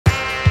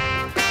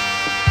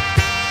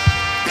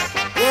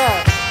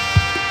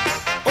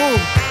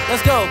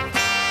let's go.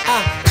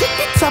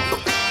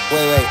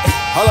 Wait,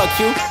 hold up,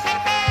 Q.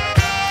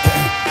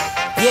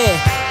 Yeah,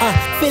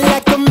 feel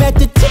like I'm at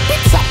the tippy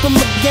top of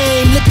my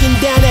game, looking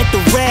down at the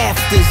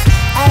rafters.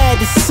 I had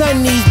to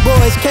son these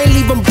boys, can't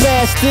leave them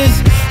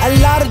bastards. A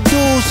lot of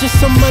dudes, just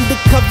some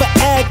undercover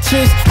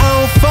actors. I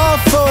don't fall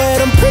for it,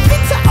 I'm privy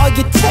to all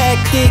your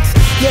tactics.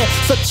 Yeah,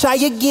 so try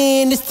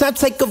again, this time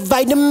take a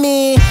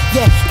vitamin.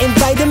 Yeah,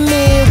 invite them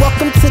in,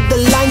 welcome to the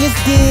lion's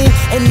den.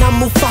 And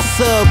I'm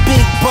Mufasa,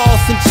 big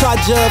boss in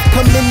charge of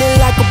coming in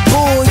like a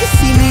bull. You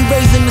see me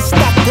raising the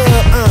stock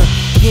up,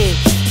 yeah.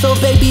 So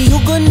baby, you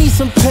gon' need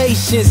some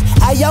patience.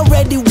 I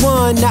already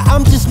won, now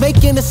I'm just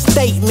making a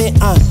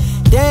statement,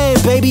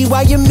 Damn, baby,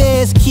 why your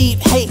mans keep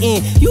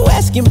hating? You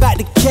asking about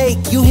the cake,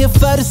 you here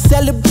for the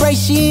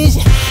celebrations.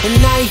 And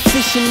I ain't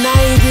fishing, I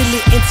ain't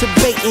really into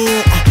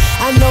baiting.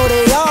 I know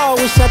they all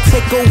wish I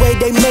take away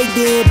they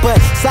maiden,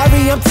 but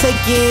sorry I'm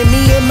taking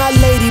me and my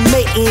lady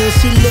mating.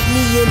 She look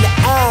me in the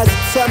eyes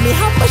and tell me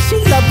how much she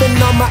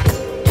loving all my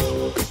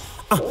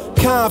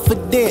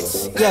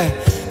confidence, yeah.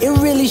 It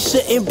really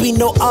shouldn't be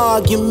no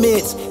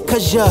arguments,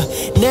 cause you're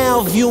now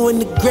viewing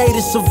the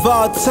greatest of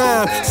all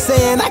time,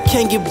 saying I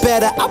can't get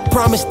better, I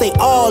promise they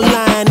all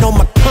lying on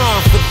my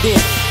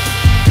confidence.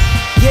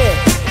 Yeah,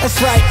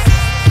 that's right.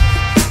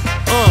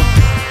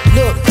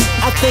 Look,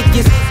 I think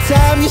it's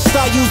time you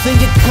start using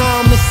your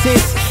common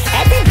sense.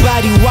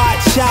 Everybody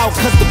watch out,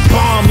 cause the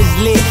bomb is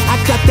lit. I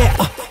got that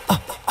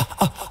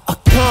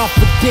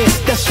confidence,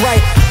 that's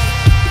right.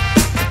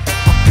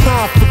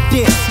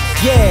 Confidence,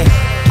 yeah,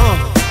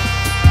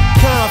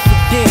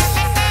 confidence,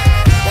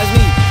 that's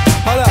me,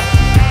 hold up,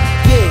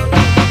 yeah,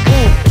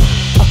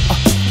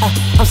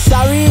 I'm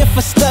sorry if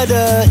I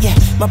stutter, yeah,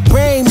 my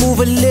brain move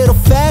a little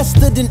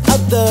faster than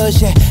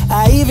others, yeah,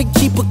 I even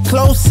keep a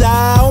close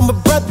eye on my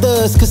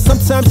brothers, cause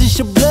sometimes it's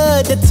your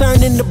blood that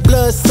turn into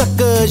blood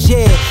suckers,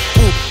 yeah,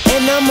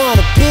 and I'm on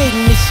a big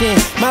mission,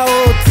 my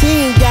whole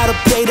team got a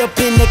plate up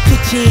in the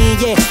kitchen,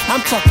 yeah,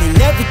 I'm talking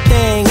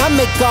everything, I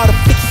make all the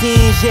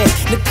fixings, yeah,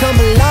 they come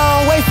a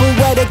long way from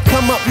where they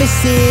come up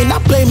missing, I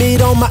blame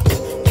it on my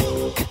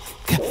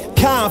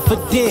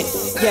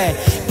confidence, yeah,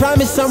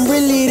 promise I'm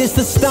really this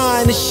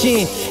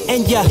astonishing,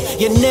 and yeah,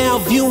 you're now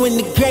viewing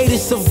the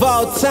greatest of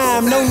all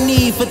time, no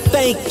need for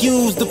thank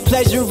yous, the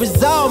pleasure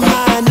is all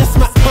mine, that's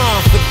my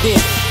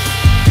confidence,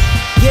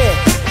 yeah,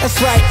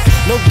 that's right,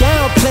 no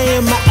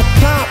downplaying my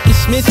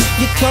accomplishments,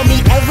 you call me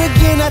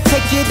arrogant, I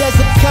take it as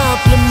a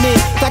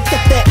compliment, I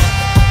got that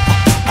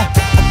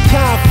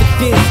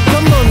confidence,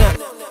 come on now.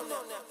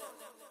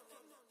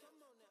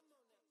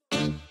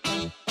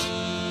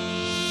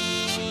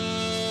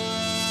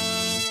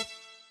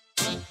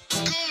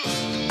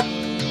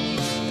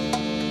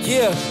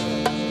 Yeah.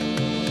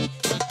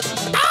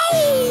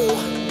 Ow!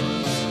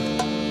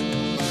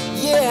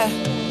 Yeah.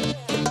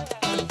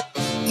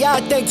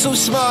 Y'all think too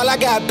small, I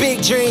got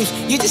big dreams.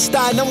 You just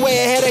starting, I'm way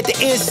ahead at the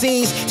end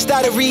scenes.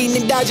 Started reading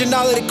and dodging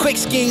all of the quick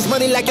schemes.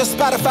 Money like your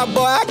Spotify,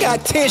 boy, I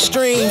got 10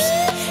 streams.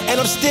 And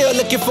I'm still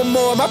looking for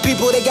more. My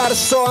people, they got a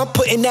soar, I'm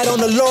putting that on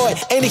the Lord.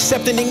 Ain't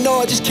accepting,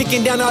 ignore, just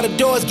kicking down all the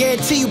doors.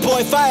 Guarantee you,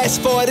 boy, if I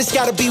ask for it, it's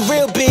gotta be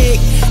real big.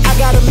 I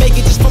gotta make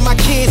it just for my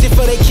kids and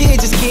for their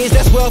kids' kids.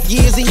 That's wealth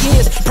years and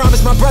years.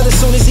 Promise my brother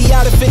soon as he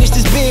out and finish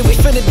this bid, we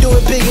finna do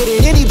it bigger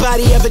than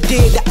anybody ever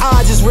did. The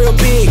odds is real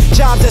big,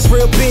 jobs that's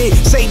real big.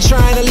 Satan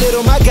trying a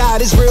little, my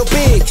God is real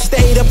big.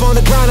 Stayed up on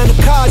the ground and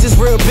the cars is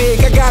real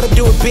big. I gotta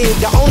do it big,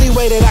 the only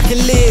way that I can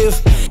live.